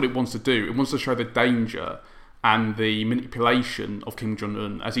think that's what it wants to do. It wants to show the danger and the manipulation of Kim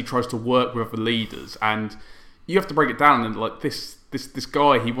Jong-un as he tries to work with other leaders. And you have to break it down, and this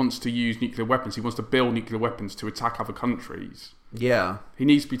guy, he wants to use nuclear weapons. He wants to build nuclear weapons to attack other countries. Yeah. He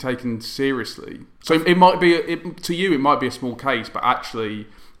needs to be taken seriously. So it might be, to you, it might be a small case, but actually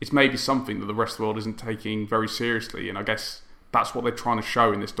it's maybe something that the rest of the world isn't taking very seriously. And I guess that's what they're trying to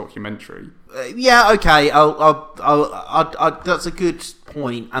show in this documentary. Yeah, okay. That's a good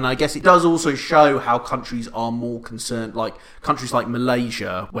point. And I guess it does also show how countries are more concerned, like countries like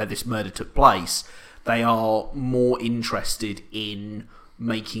Malaysia, where this murder took place. They are more interested in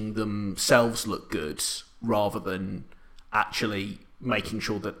making themselves look good rather than actually making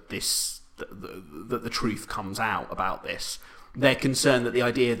sure that that the truth comes out about this. They're concerned that the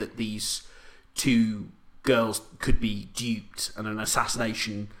idea that these 2 girls could be duped and an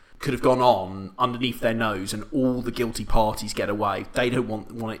assassination could have gone on underneath their nose and all the guilty parties get away. They don't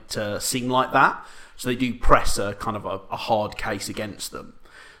want it to seem like that, so they do press a kind of a hard case against them.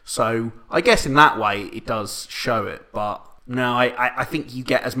 So I guess in that way it does show it, but no, I think you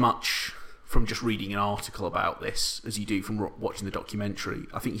get as much from just reading an article about this as you do from watching the documentary.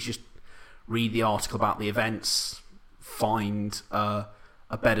 I think you just read the article about the events, find a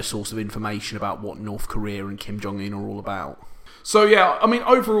better source of information about what North Korea and Kim Jong-un are all about. So yeah, I mean,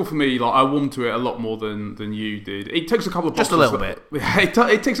 overall for me, I warmed to it a lot more than you did. It takes a couple of boxes. Just a little bit.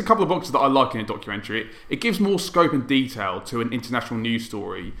 It takes a couple of boxes that I like in a documentary. It gives more scope and detail to an international news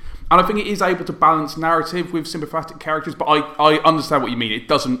story, and I think it is able to balance narrative with sympathetic characters. But I understand what you mean. It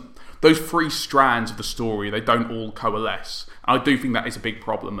doesn't. Those 3 strands of the story, they don't all coalesce. And I do think that is a big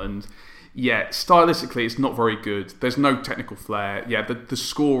problem. And yeah, stylistically, it's not very good. There's no technical flair. Yeah, the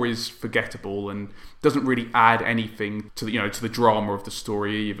score is forgettable and doesn't really add anything to the drama of the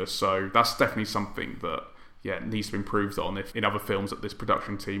story either. So that's definitely something that it needs to be improved on if in other films that this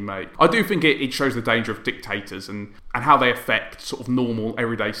production team make. I do think it shows the danger of dictators and how they affect sort of normal,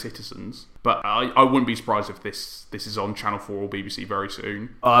 everyday citizens. But I wouldn't be surprised if this is on Channel 4 or BBC very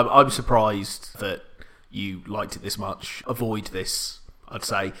soon. I'm surprised that you liked it this much. Avoid this, I'd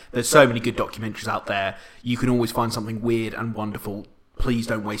say. There's so many good documentaries out there. You can always find something weird and wonderful. Please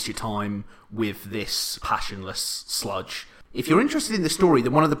don't waste your time with this passionless sludge. If you're interested in the story,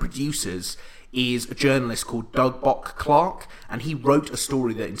 then one of the producers is a journalist called Doug Bock-Clark, and he wrote a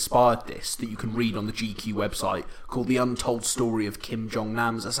story that inspired this that you can read on the GQ website called The Untold Story of Kim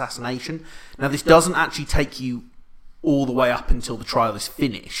Jong-nam's Assassination. Now, this doesn't actually take you all the way up until the trial is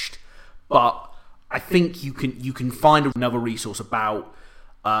finished, but I think you can find another resource about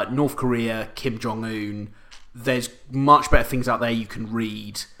North Korea, Kim Jong-un. There's much better things out there you can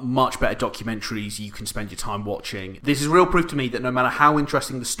read, much better documentaries you can spend your time watching. This is real proof to me that no matter how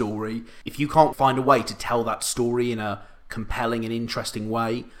interesting the story, if you can't find a way to tell that story in a compelling and interesting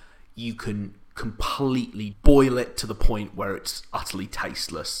way, you can completely boil it to the point where it's utterly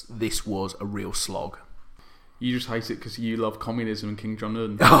tasteless. This was a real slog. You just hate it because you love communism and Kim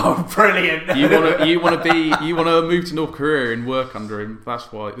Jong-un. Oh, brilliant! You want to move to North Korea and work under him.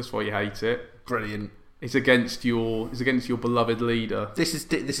 That's why you hate it. Brilliant. It's against your beloved leader. This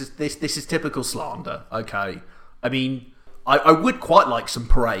is typical slander. Okay, I mean, I would quite like some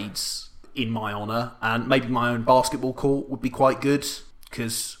parades in my honour, and maybe my own basketball court would be quite good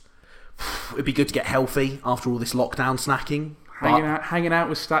because it'd be good to get healthy after all this lockdown snacking. Hanging out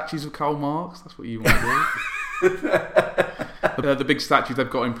with statues of Karl Marx. That's what you want to do. The big statues they've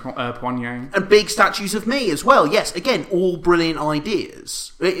got in Pyongyang. And big statues of me as well. Yes, again, all brilliant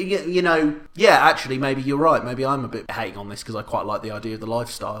ideas. Actually, maybe you're right. Maybe I'm a bit hating on this because I quite like the idea of the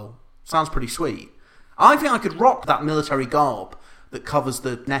lifestyle. Sounds pretty sweet. I think I could rock that military garb that covers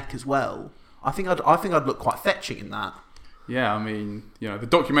the neck as well. I think I'd look quite fetching in that. Yeah, I mean, the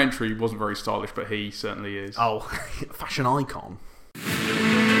documentary wasn't very stylish, but he certainly is. Oh, fashion icon. The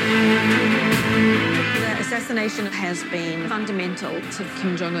assassination has been fundamental to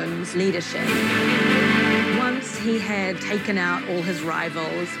Kim Jong-un's leadership. Once he had taken out all his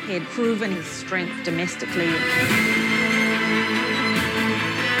rivals, he had proven his strength domestically.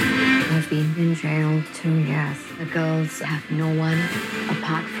 I've been in jail 2 years. The girls have no one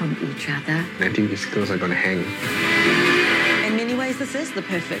apart from each other. I think these girls are gonna hang. In many ways, this is the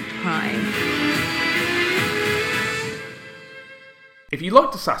perfect crime. If you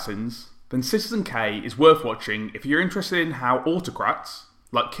liked Assassins, then Citizen K is worth watching if you're interested in how autocrats,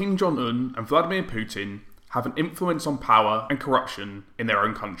 like Kim Jong-un and Vladimir Putin, have an influence on power and corruption in their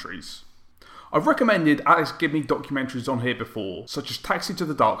own countries. I've recommended Alex Gibney documentaries on here before, such as Taxi to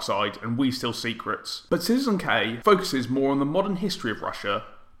the Dark Side and We Steal Secrets, but Citizen K focuses more on the modern history of Russia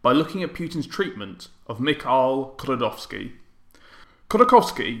by looking at Putin's treatment of Mikhail Khodorkovsky.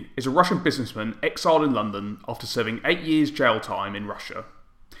 Khodorkovsky is a Russian businessman exiled in London after serving 8 years jail time in Russia.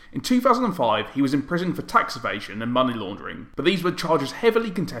 In 2005, he was imprisoned for tax evasion and money laundering, but these were charges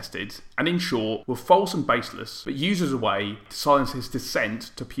heavily contested and, in short, were false and baseless, but used as a way to silence his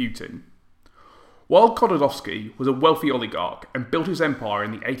dissent to Putin. While Khodorkovsky was a wealthy oligarch and built his empire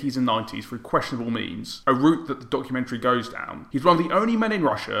in the 80s and 90s through questionable means, a route that the documentary goes down, he's one of the only men in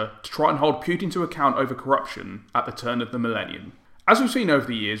Russia to try and hold Putin to account over corruption at the turn of the millennium. As we've seen over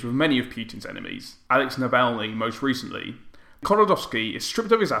the years with many of Putin's enemies, Alex Navalny most recently, Khodorkovsky is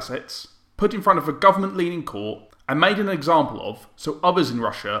stripped of his assets, put in front of a government-leaning court, and made an example of, so others in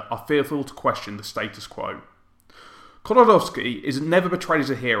Russia are fearful to question the status quo. Khodorkovsky is never portrayed as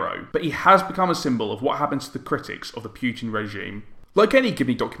a hero, but he has become a symbol of what happens to the critics of the Putin regime. Like any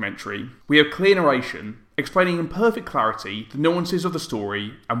Gibney documentary, we have clear narration, explaining in perfect clarity the nuances of the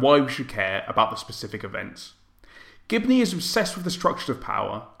story and why we should care about the specific events. Gibney is obsessed with the structures of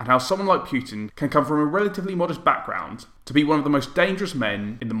power and how someone like Putin can come from a relatively modest background to be one of the most dangerous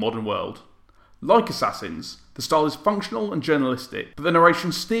men in the modern world. Like Assassins, the style is functional and journalistic, but the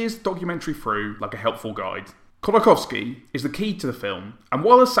narration steers the documentary through like a helpful guide. Khodorkovsky is the key to the film, and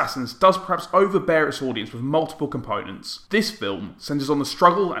while Assassins does perhaps overbear its audience with multiple components, this film centres on the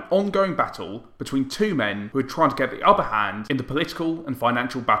struggle and ongoing battle between two men who are trying to get the upper hand in the political and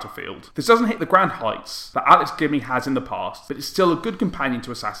financial battlefield. This doesn't hit the grand heights that Alex Gibney has in the past, but it's still a good companion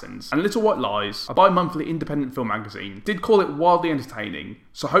to Assassins, and Little White Lies, a bi-monthly independent film magazine, did call it wildly entertaining,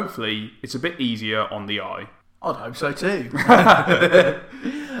 so hopefully it's a bit easier on the eye. I'd hope so too.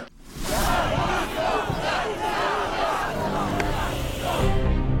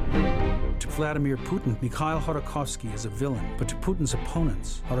 To Vladimir Putin, Mikhail Khodorkovsky is a villain, but to Putin's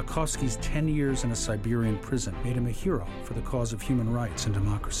opponents, Khodorkovsky's 10 years in a Siberian prison made him a hero for the cause of human rights and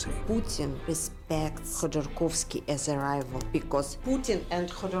democracy. Putin respects Khodorkovsky as a rival because Putin and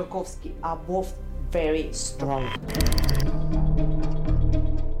Khodorkovsky are both very strong.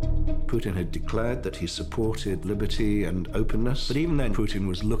 Putin had declared that he supported liberty and openness, but even then Putin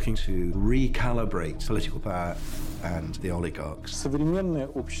was looking to recalibrate political power and the oligarchs. Современное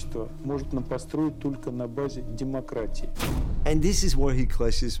общество может нам построить только на базе демократии. And this is where he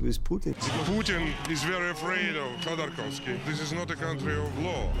clashes with Putin. Putin is very afraid of Khodorkovsky. This is not a country of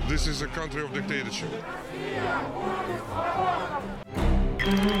law. This is a country of dictatorship.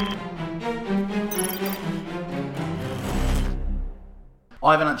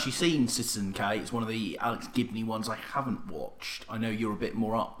 I haven't actually seen Citizen K. It's one of the Alex Gibney ones I haven't watched. I know you're a bit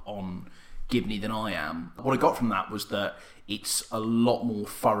more up on Gibney than I am. What I got from that was that it's a lot more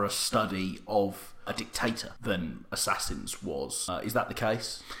thorough study of a dictator than Assassins was. Is that the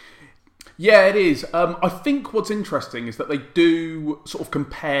case? Yeah, it is. I think what's interesting is that they do sort of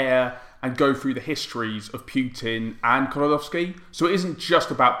compare and go through the histories of Putin and Khodorkovsky. So it isn't just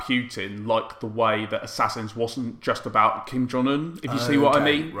about Putin, like the way that Assassins wasn't just about Kim Jong-un, if you see what I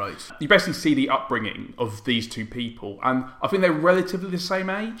mean. Right. You basically see the upbringing of these two people, and I think they're relatively the same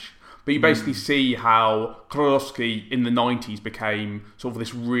age. But you basically see how Khodorkovsky in the 90s became sort of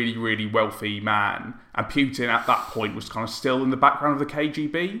this really, really wealthy man, and Putin at that point was kind of still in the background of the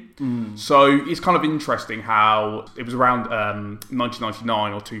KGB. So it's kind of interesting how it was around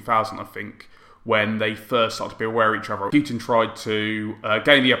 1999 or 2000, I think, when they first started to be aware of each other. Putin tried to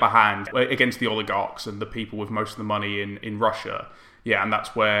gain the upper hand against the oligarchs and the people with most of the money in Russia. Yeah, and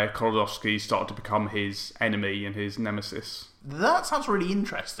that's where Khodorkovsky started to become his enemy and his nemesis. That sounds really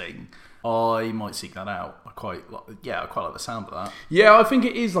interesting. I might seek that out. I quite like the sound of that. Yeah, I think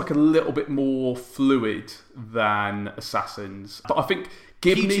it is like a little bit more fluid than Assassins. But I think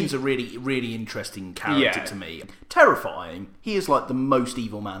Putin's a really, really interesting character to me. Terrifying. He is like the most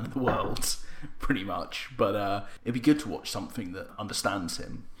evil man in the world, pretty much. But it'd be good to watch something that understands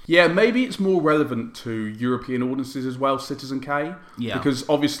him. Yeah, maybe it's more relevant to European audiences as well, Citizen K. Yeah. Because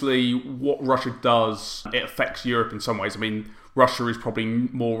obviously what Russia does, it affects Europe in some ways. I mean, Russia is probably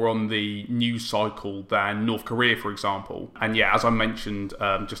more on the news cycle than North Korea, for example. And yeah, as I mentioned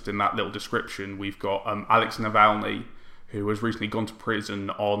just in that little description, we've got Alex Navalny, who has recently gone to prison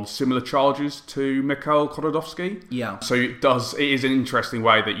on similar charges to Mikhail Khodorkovsky. Yeah. So it is an interesting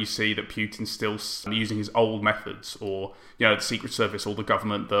way that you see that Putin's still using his old methods, or, you know, the Secret Service or the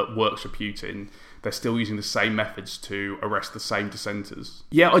government that works for Putin, they're still using the same methods to arrest the same dissenters.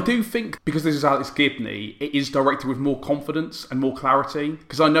 Yeah, I do think, because this is Alex Gibney, it is directed with more confidence and more clarity,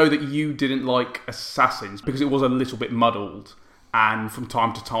 because I know that you didn't like Assassins because it was a little bit muddled, and from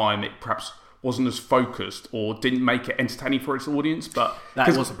time to time it perhaps wasn't as focused or didn't make it entertaining for its audience. But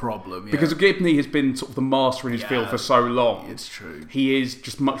that was a problem, yeah. Because Gibney has been sort of the master in his field for so long. It's true. He is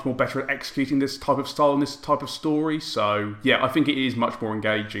just much more better at executing this type of style and this type of story. So yeah, I think it is much more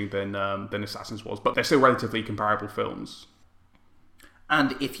engaging than Assassins was. But they're still relatively comparable films.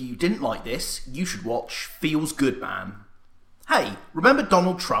 And if you didn't like this, you should watch Feels Good Man. Hey, remember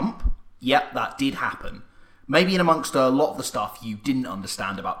Donald Trump? Yep, that did happen. Maybe in amongst a lot of the stuff you didn't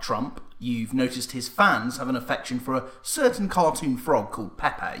understand about Trump, you've noticed his fans have an affection for a certain cartoon frog called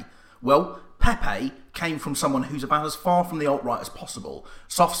Pepe. Well, Pepe came from someone who's about as far from the alt-right as possible,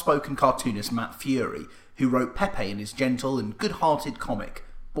 soft-spoken cartoonist Matt Fury, who wrote Pepe in his gentle and good-hearted comic,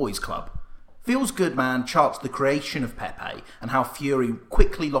 Boys Club. Feels Good Man charts the creation of Pepe and how Fury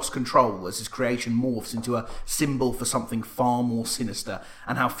quickly lost control as his creation morphs into a symbol for something far more sinister,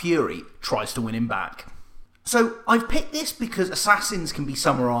 and how Fury tries to win him back. So I've picked this because Assassins can be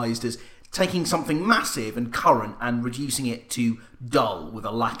summarised as taking something massive and current and reducing it to dull with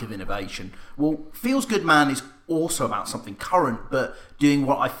a lack of innovation. Well, Feels Good Man is also about something current, but doing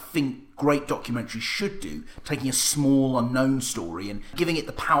what I think great documentaries should do, taking a small, unknown story and giving it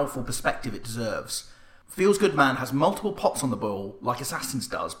the powerful perspective it deserves. Feels Good Man has multiple pots on the boil, like Assassins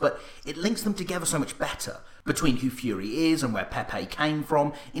does, but it links them together so much better, between who Fury is and where Pepe came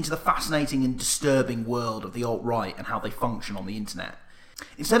from, into the fascinating and disturbing world of the alt-right and how they function on the internet.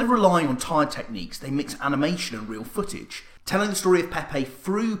 Instead of relying on tired techniques, they mix animation and real footage, telling the story of Pepe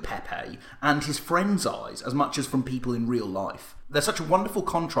through Pepe and his friends' eyes as much as from people in real life. There's such a wonderful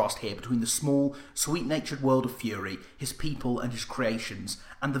contrast here between the small, sweet-natured world of Fury, his people and his creations,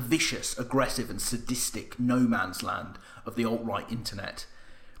 and the vicious, aggressive and sadistic no-man's land of the alt-right internet.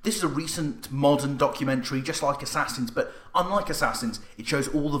 This is a recent, modern documentary just like Assassins, but unlike Assassins, it shows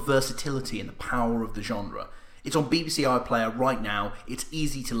all the versatility and the power of the genre. It's on BBC iPlayer right now. It's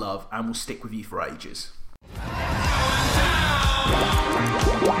easy to love and will stick with you for ages.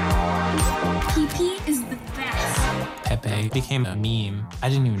 PP is the best. Pepe became a meme. I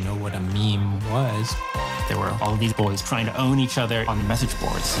didn't even know what a meme was. There were all these boys trying to own each other on the message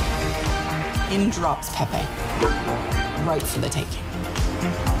boards. In drops Pepe. Right for the taking.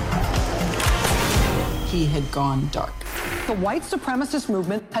 He had gone dark. The white supremacist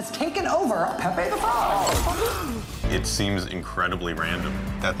movement has taken over Pepe the Frog. It seems incredibly random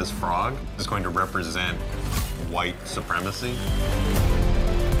that this frog is going to represent white supremacy.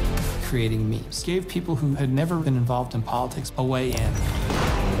 Creating memes gave people who had never been involved in politics a way in.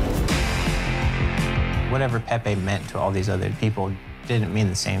 Whatever Pepe meant to all these other people didn't mean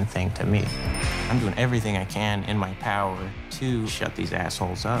the same thing to me. I'm doing everything I can in my power to shut these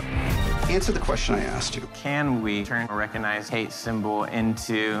assholes up. Answer the question I asked you. Can we turn a recognized hate symbol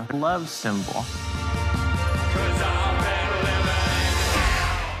into a love symbol?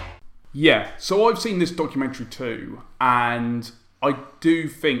 Yeah, so I've seen this documentary too, and I do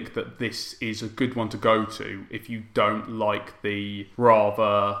think that this is a good one to go to if you don't like the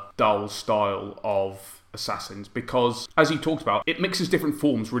rather dull style of Assassins, because, as you talked about, it mixes different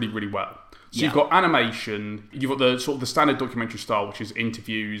forms really, really well. So you've got animation, you've got the sort of the standard documentary style, which is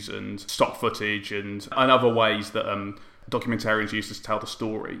interviews and stock footage and other ways that documentarians use to tell the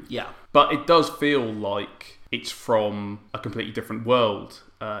story. Yeah. But it does feel like it's from a completely different world,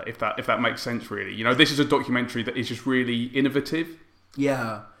 if that makes sense, really. You know, this is a documentary that is just really innovative.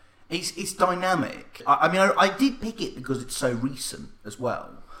 Yeah. It's dynamic. I mean, I did pick it because it's so recent as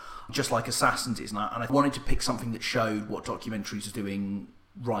well, just like Assassins is, and I wanted to pick something that showed what documentaries are doing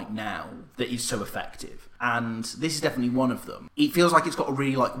right now that is so effective, and this is definitely one of them. It feels like it's got a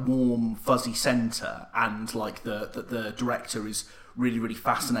really warm, fuzzy centre, and the director is really, really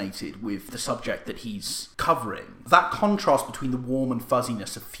fascinated with the subject that he's covering. That contrast between the warm and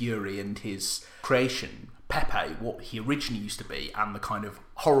fuzziness of Fury and his creation, Pepe, what he originally used to be, and the kind of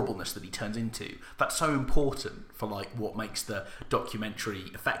horribleness that he turns into, that's so important for what makes the documentary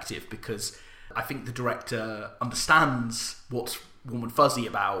effective, because I think the director understands what's warm and fuzzy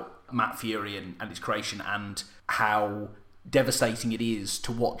about Matt Fury and his creation, and how devastating it is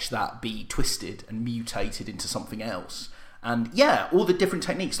to watch that be twisted and mutated into something else. And yeah, all the different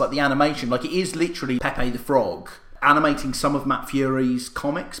techniques, like the animation, it is literally Pepe the Frog animating some of Matt Fury's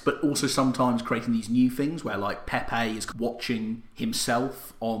comics, but also sometimes creating these new things where Pepe is watching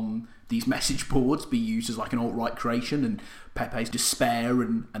himself on these message boards be used as an alt-right creation, and Pepe's despair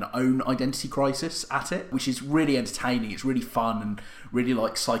and own identity crisis at it, which is really entertaining. It's really fun and really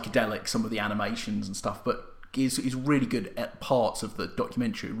psychedelic, some of the animations and stuff, but is really good at parts of the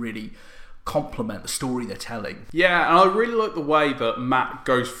documentary, really complement the story they're telling. Yeah, and I really like the way that Matt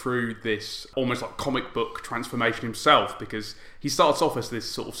goes through this almost comic book transformation himself, because he starts off as this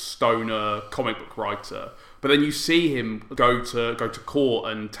sort of stoner comic book writer, but then you see him go to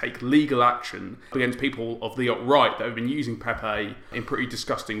court and take legal action against people of the alt-right that have been using Pepe in pretty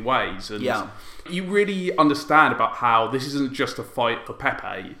disgusting ways. And you really understand about how this isn't just a fight for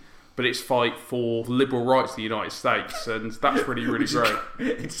Pepe, but it's fight for liberal rights of the United States, and that's really, really great.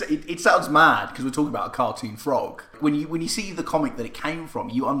 It sounds mad because we're talking about a cartoon frog. When you see the comic that it came from,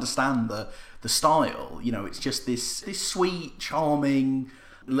 you understand the style. You know, it's just this sweet, charming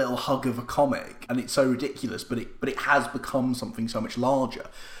little hug of a comic, and it's so ridiculous, but it has become something so much larger.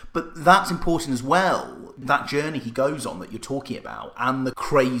 But that's important as well, that journey he goes on that you're talking about, and the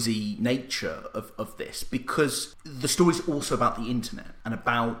crazy nature of this, because the story's also about the internet and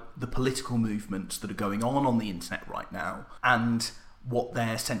about the political movements that are going on the internet right now, and what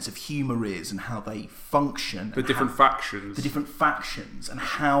their sense of humour is and how they function. The different factions. The different factions, and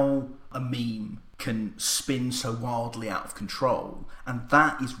how a meme can spin so wildly out of control. And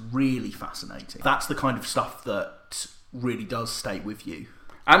that is really fascinating. That's the kind of stuff that really does stay with you.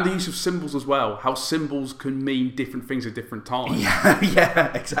 And the use of symbols as well. How symbols can mean different things at different times.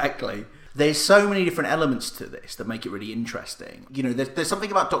 Yeah, exactly. There's so many different elements to this that make it really interesting. You know, there's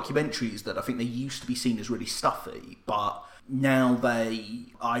something about documentaries that I think they used to be seen as really stuffy, but now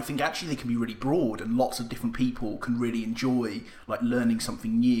I think actually they can be really broad, and lots of different people can really enjoy learning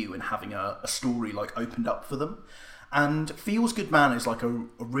something new and having a story opened up for them. And Feels Good Man is a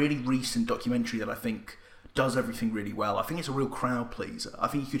really recent documentary that I think does everything really well. I think it's a real crowd pleaser. I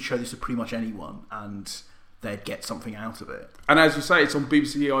think you could show this to pretty much anyone and they'd get something out of it. And as you say, it's on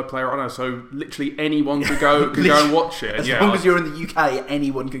BBC iPlayer right now, so literally anyone could go and watch it. As long as you're in the UK,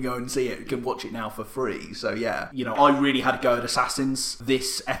 anyone can go and see it. You can watch it now for free. So yeah, I really had to go at Assassins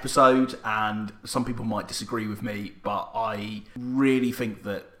this episode, and some people might disagree with me, but I really think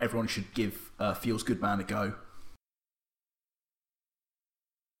that everyone should give Feels Good Man a go.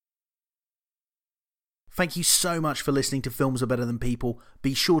 Thank you so much for listening to Films Are Better Than People.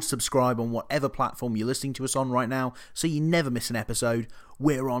 Be sure to subscribe on whatever platform you're listening to us on right now so you never miss an episode.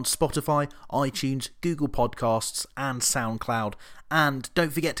 We're on Spotify, iTunes, Google Podcasts and SoundCloud. And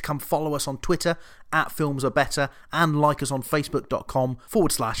don't forget to come follow us on Twitter @FilmsAreBetter and like us on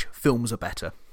Facebook.com/FilmsAreBetter.